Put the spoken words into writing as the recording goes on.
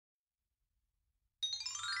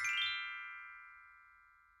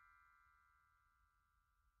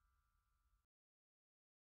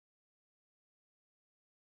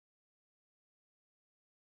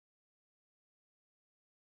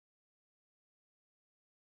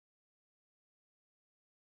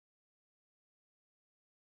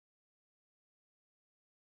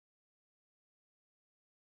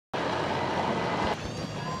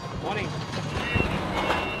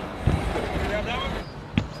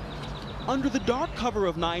Under the dark cover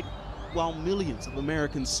of night, while millions of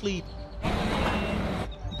Americans sleep,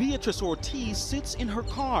 Beatrice Ortiz sits in her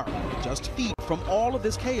car, just feet from all of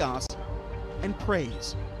this chaos, and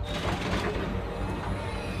prays.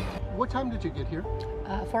 What time did you get here?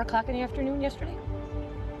 4 o'clock in the afternoon yesterday.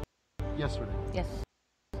 Yesterday? Yes.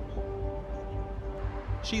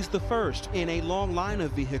 She's the first in a long line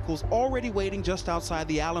of vehicles already waiting just outside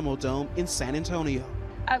the Alamo Dome in San Antonio.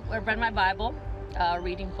 I read my Bible,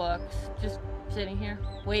 reading books, just sitting here,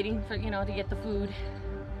 waiting for, to get the food.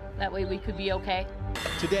 That way we could be okay.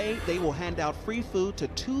 Today, they will hand out free food to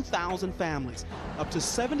 2,000 families. Up to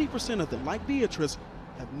 70% of them, like Beatrice,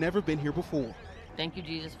 have never been here before. Thank you,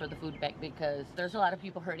 Jesus, for the food bank, because there's a lot of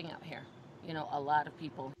people hurting out here. A lot of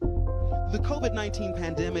people. The COVID-19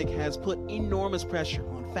 pandemic has put enormous pressure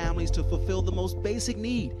on families to fulfill the most basic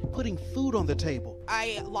need, putting food on the table.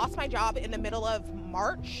 I lost my job in the middle of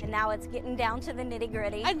March. And now it's getting down to the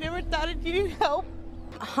nitty-gritty. I never thought I'd need help.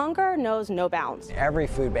 Hunger knows no bounds. Every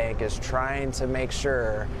food bank is trying to make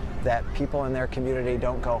sure that people in their community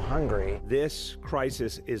don't go hungry. This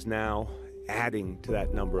crisis is now adding to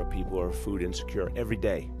that number of people who are food insecure every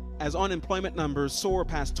day. As unemployment numbers soar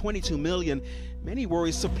past 22 million, many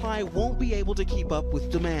worry supply won't be able to keep up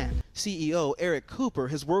with demand. CEO Eric Cooper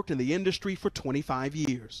has worked in the industry for 25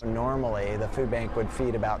 years. Normally, the food bank would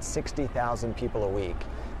feed about 60,000 people a week.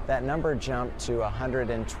 That number jumped to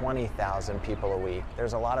 120,000 people a week.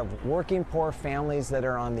 There's a lot of working poor families that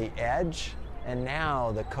are on the edge, and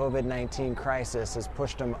now the COVID-19 crisis has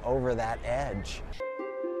pushed them over that edge.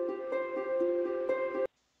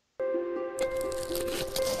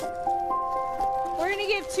 We're gonna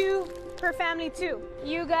give 2 per family too.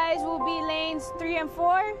 You guys will be lanes 3 and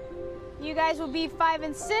 4. You guys will be 5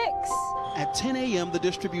 and 6. At 10 a.m., the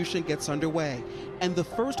distribution gets underway, and the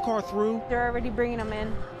first car through, They're already bringing them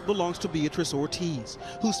in. belongs to Beatrice Ortiz,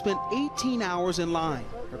 who spent 18 hours in line.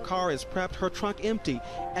 Her car is prepped, her trunk empty,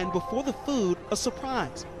 and before the food, a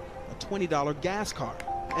surprise, a $20 gas card,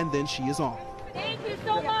 and then she is off. Thank you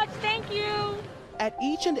so much, thank you. At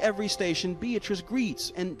each and every station, Beatrice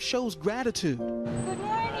greets and shows gratitude. Good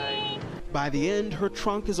morning. By the end, her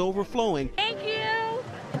trunk is overflowing, Thank you.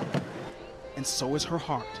 and so is her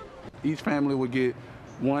heart. Each family would get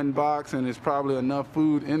 1 box, and there's probably enough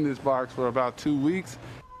food in this box for about 2 weeks.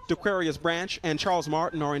 Aquarius Branch and Charles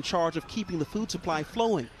Martin are in charge of keeping the food supply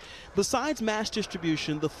flowing. Besides mass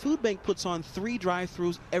distribution, the food bank puts on 3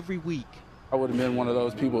 drive-thrus every week. I would have been one of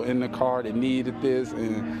those people in the car that needed this,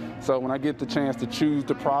 and so when I get the chance to choose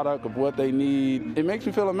the product of what they need, it makes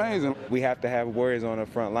me feel amazing. We have to have worries on the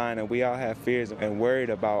front line, and we all have fears and worried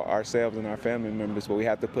about ourselves and our family members, but we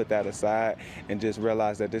have to put that aside and just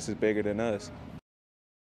realize that this is bigger than us.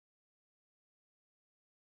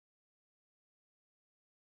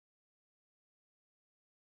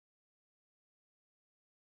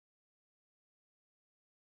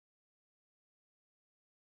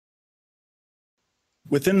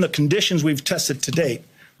 Within the conditions we've tested to date,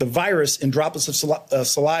 the virus in droplets of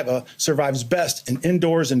saliva survives best in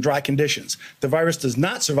indoors and dry conditions. The virus does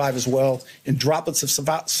not survive as well in droplets of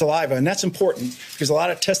saliva, and that's important because a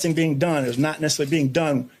lot of testing being done is not necessarily being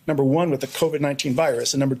done, number 1, with the COVID-19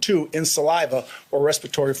 virus, and number 2, in saliva or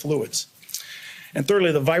respiratory fluids. And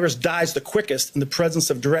thirdly, the virus dies the quickest in the presence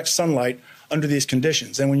of direct sunlight under these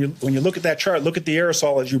conditions. And when you look at that chart, look at the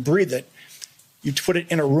aerosol as you breathe it. You put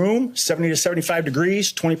it in a room, 70 to 75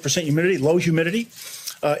 degrees, 20% humidity, low humidity.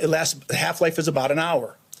 It lasts, the half-life is about an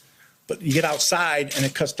hour. But you get outside and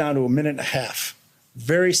it cuts down to a minute and a half.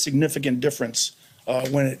 Very significant difference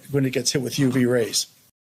when it gets hit with UV rays.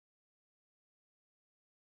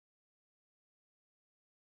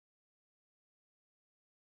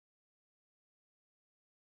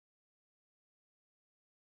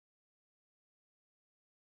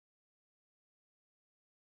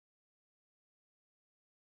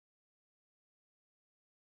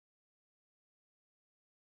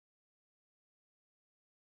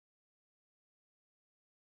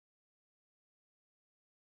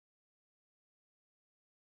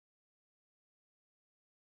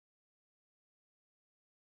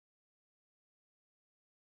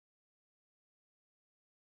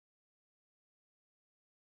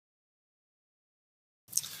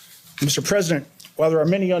 Mr. President, while there are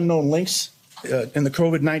many unknown links in the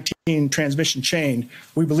COVID-19 transmission chain,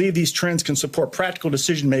 we believe these trends can support practical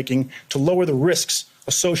decision-making to lower the risks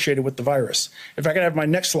associated with the virus. If I could have my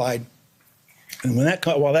next slide, and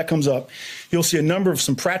while that comes up, you'll see a number of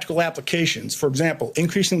some practical applications. For example,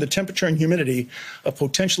 increasing the temperature and humidity of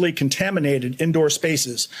potentially contaminated indoor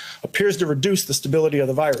spaces appears to reduce the stability of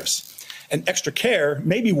the virus. And extra care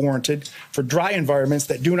may be warranted for dry environments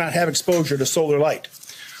that do not have exposure to solar light.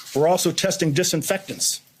 We're also testing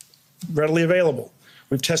disinfectants, readily available.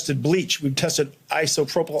 We've tested bleach. We've tested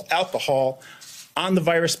isopropyl alcohol on the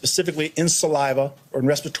virus, specifically in saliva or in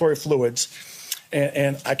respiratory fluids.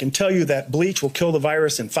 And I can tell you that bleach will kill the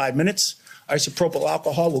virus in 5 minutes. Isopropyl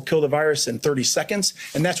alcohol will kill the virus in 30 seconds.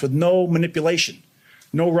 And that's with no manipulation,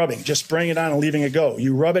 no rubbing, just spraying it on and leaving it go.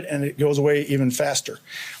 You rub it and it goes away even faster.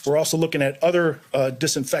 We're also looking at other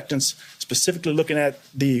disinfectants, specifically looking at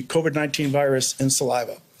the COVID-19 virus in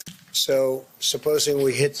saliva. So supposing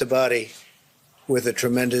we hit the body with a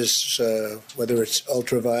tremendous, whether it's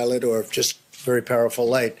ultraviolet or just very powerful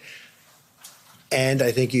light, and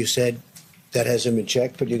I think you said that hasn't been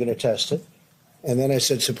checked, but you're going to test it. And then I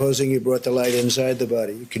said, supposing you brought the light inside the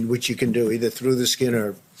body, which you can do either through the skin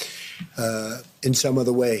or in some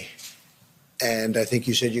other way. And I think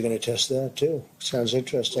you said you're going to test that too. Sounds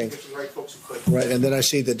interesting. Right, and then I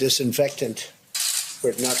see the disinfectant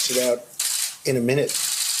where it knocks it out in a minute,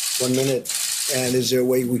 1 minute. And is there a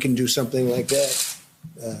way we can do something like that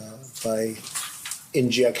by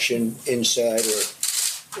injection inside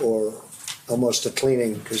or almost a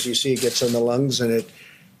cleaning? Because you see it gets on the lungs and it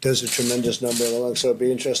does a tremendous number of the lungs. So it'd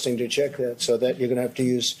be interesting to check that. So that you're going to have to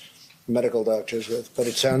use medical doctors with. But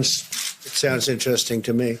it sounds interesting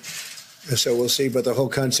to me. So we'll see. But the whole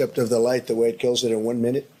concept of the light, the way it kills it in 1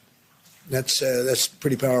 minute, that's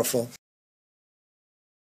pretty powerful.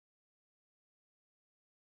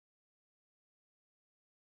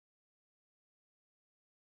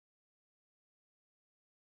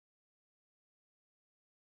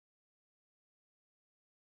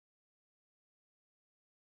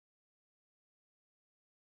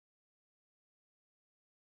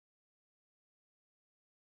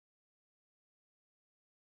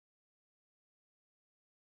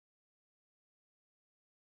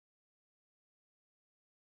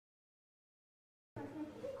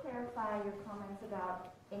 Clarify your comments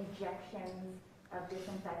about injections of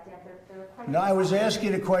disinfectant. They're quite No, I was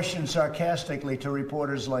asking a question sarcastically to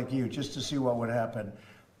reporters like you, just to see what would happen.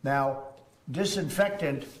 Now,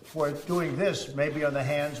 disinfectant for doing this, maybe on the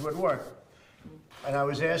hands, would work. And I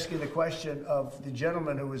was asking the question of the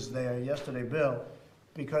gentleman who was there yesterday, Bill,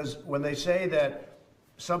 because when they say that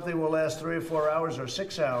something will last 3 or 4 hours or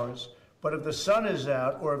 6 hours, but if the sun is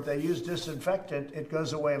out or if they use disinfectant, it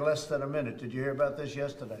goes away in less than a minute. Did you hear about this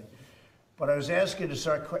yesterday? But I was asking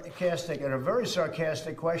a very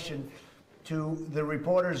sarcastic question to the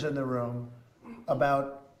reporters in the room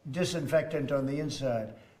about disinfectant on the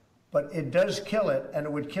inside. But it does kill it, and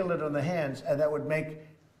it would kill it on the hands, and that would make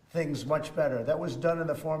things much better. That was done in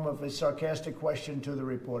the form of a sarcastic question to the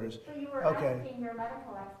reporters. So you were asking your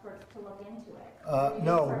medical experts to look into it?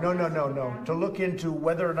 No. To look into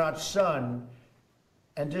whether or not sun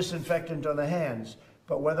and disinfectant on the hands,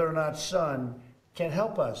 but whether or not sun can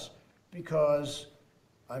help us. Because,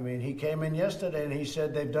 I mean, he came in yesterday and he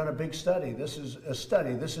said they've done a big study. This is a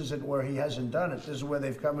study. This isn't where he hasn't done it. This is where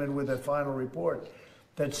they've come in with a final report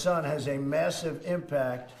that sun has a massive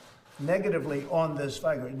impact negatively on this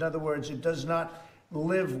virus. In other words, it does not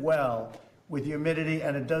live well with humidity,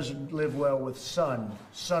 and it doesn't live well with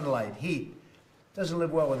sunlight, heat. It doesn't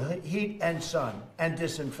live well with heat and sun and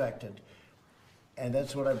disinfectant. And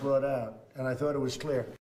that's what I brought out, and I thought it was clear.